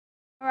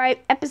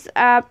Alright,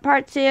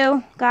 part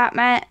 2. Got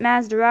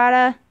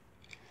Maserati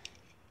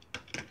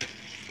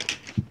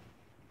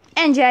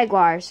and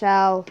Jaguar,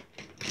 so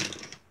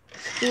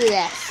let's do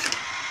this.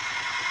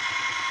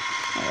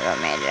 I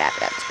made it up,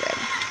 that's good.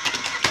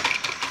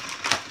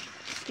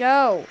 Let's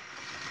go.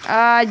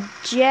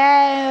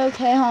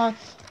 Okay, hold on.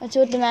 Let's see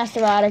what the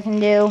Maserati can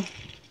do.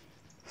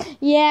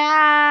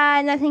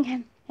 Yeah, nothing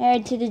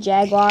compared to the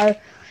Jaguar.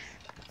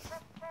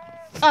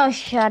 Oh,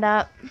 shut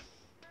up.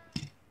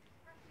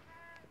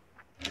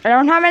 I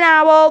don't have an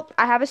owl.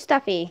 I have a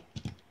stuffy.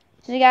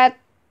 So we got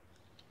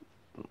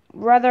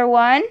brother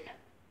 1,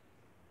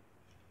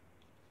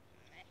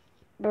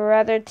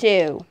 brother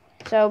 2.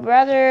 So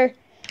brother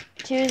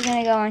 2 is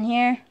going to go in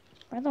here.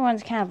 Brother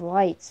 1's kind of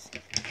lights.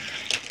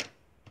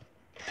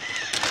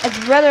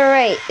 It's brother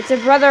race. It's a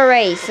brother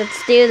race.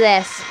 Let's do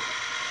this.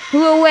 Who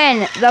will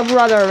win the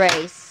brother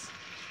race?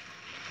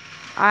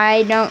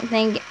 I don't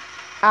think,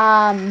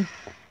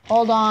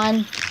 hold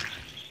on.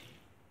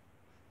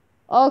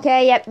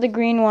 Okay, yep, the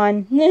green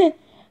one. The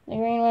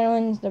green one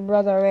wins the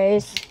brother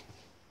race.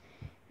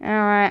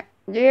 Alright,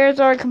 here's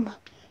our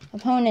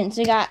components.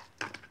 We got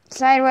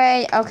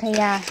sideways. Okay,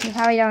 yeah, you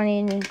probably don't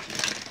need to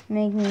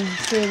make me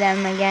see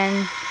them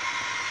again.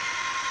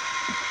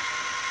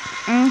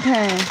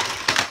 Okay.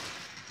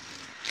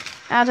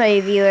 I'll tell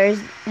you, viewers,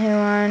 who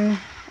won.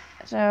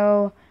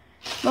 So,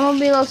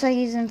 Bumblebee looks like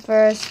he's in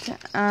first.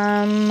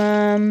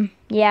 Yeah,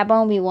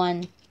 Bumblebee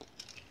won.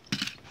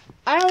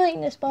 I don't think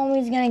this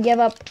Bumblebee's gonna give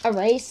up a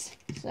race,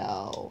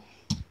 so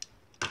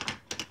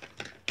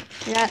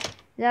yeah,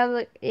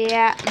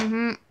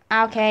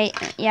 okay,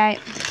 yeah,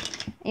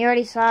 you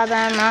already saw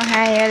them.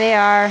 Okay, here they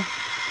are.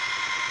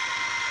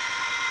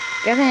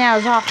 Good thing I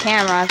was off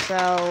camera,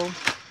 so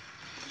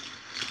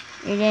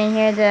you didn't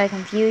hear the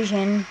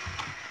confusion.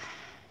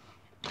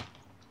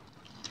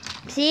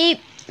 See,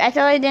 I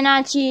totally did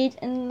not cheat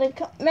in the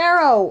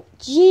Camaro.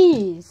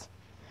 Jeez.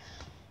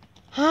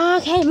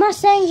 Okay,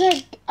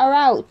 Mustangs are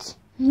out.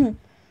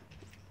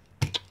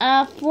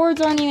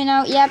 Fords aren't even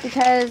out yet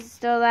because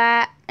still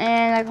that.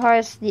 And of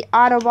course, the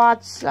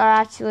Autobots are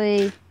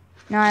actually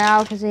not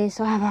out because they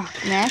still have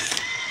Optimus.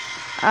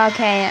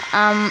 Okay,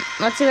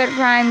 let's see what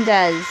Prime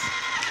does.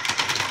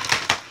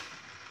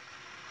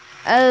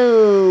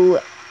 Oh,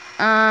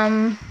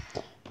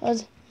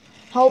 let's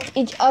help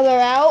each other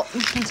out.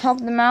 Let's help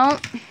them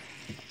out.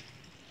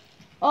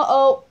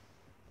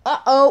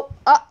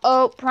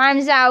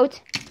 Prime's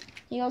out.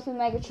 He goes to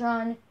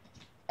Megatron.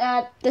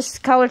 This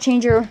color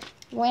changer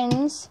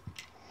wins.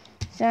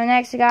 So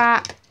next I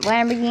got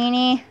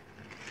Lamborghini.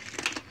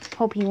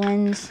 Hope he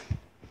wins.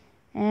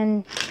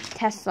 And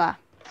Tesla.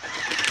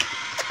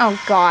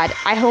 Oh God,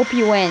 I hope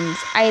he wins.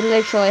 I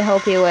literally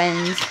hope he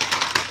wins.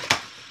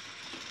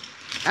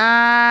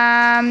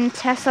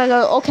 Tesla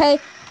goes, okay,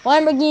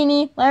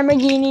 Lamborghini. I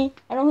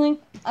don't think,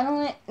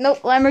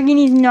 nope,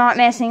 Lamborghini's not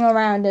messing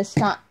around this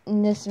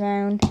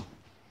round.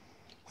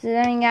 So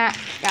then we got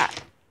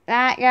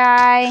that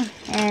guy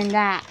and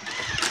that.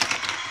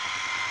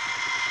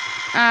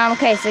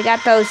 Okay, so we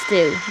got those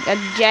two. We got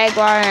the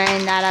Jaguar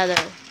and that other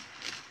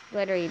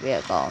glittery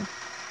vehicle.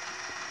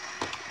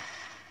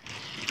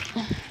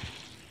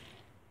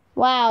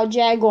 Wow,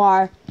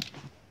 Jaguar.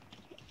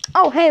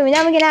 Oh, hey,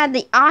 now we can add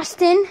the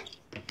Austin.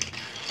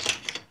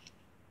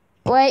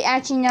 Wait,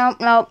 actually,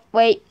 no,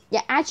 wait.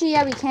 Yeah, actually,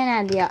 yeah, we can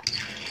add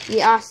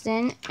the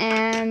Austin.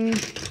 And,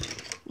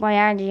 well,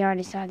 yeah, you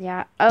already saw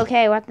the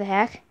okay, what the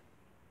heck?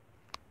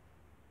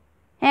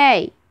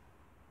 Hey.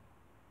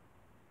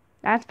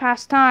 That's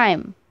past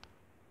time.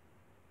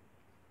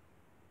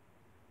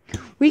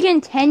 We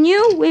continue?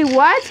 Wait,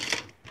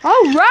 what?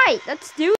 All right, let's do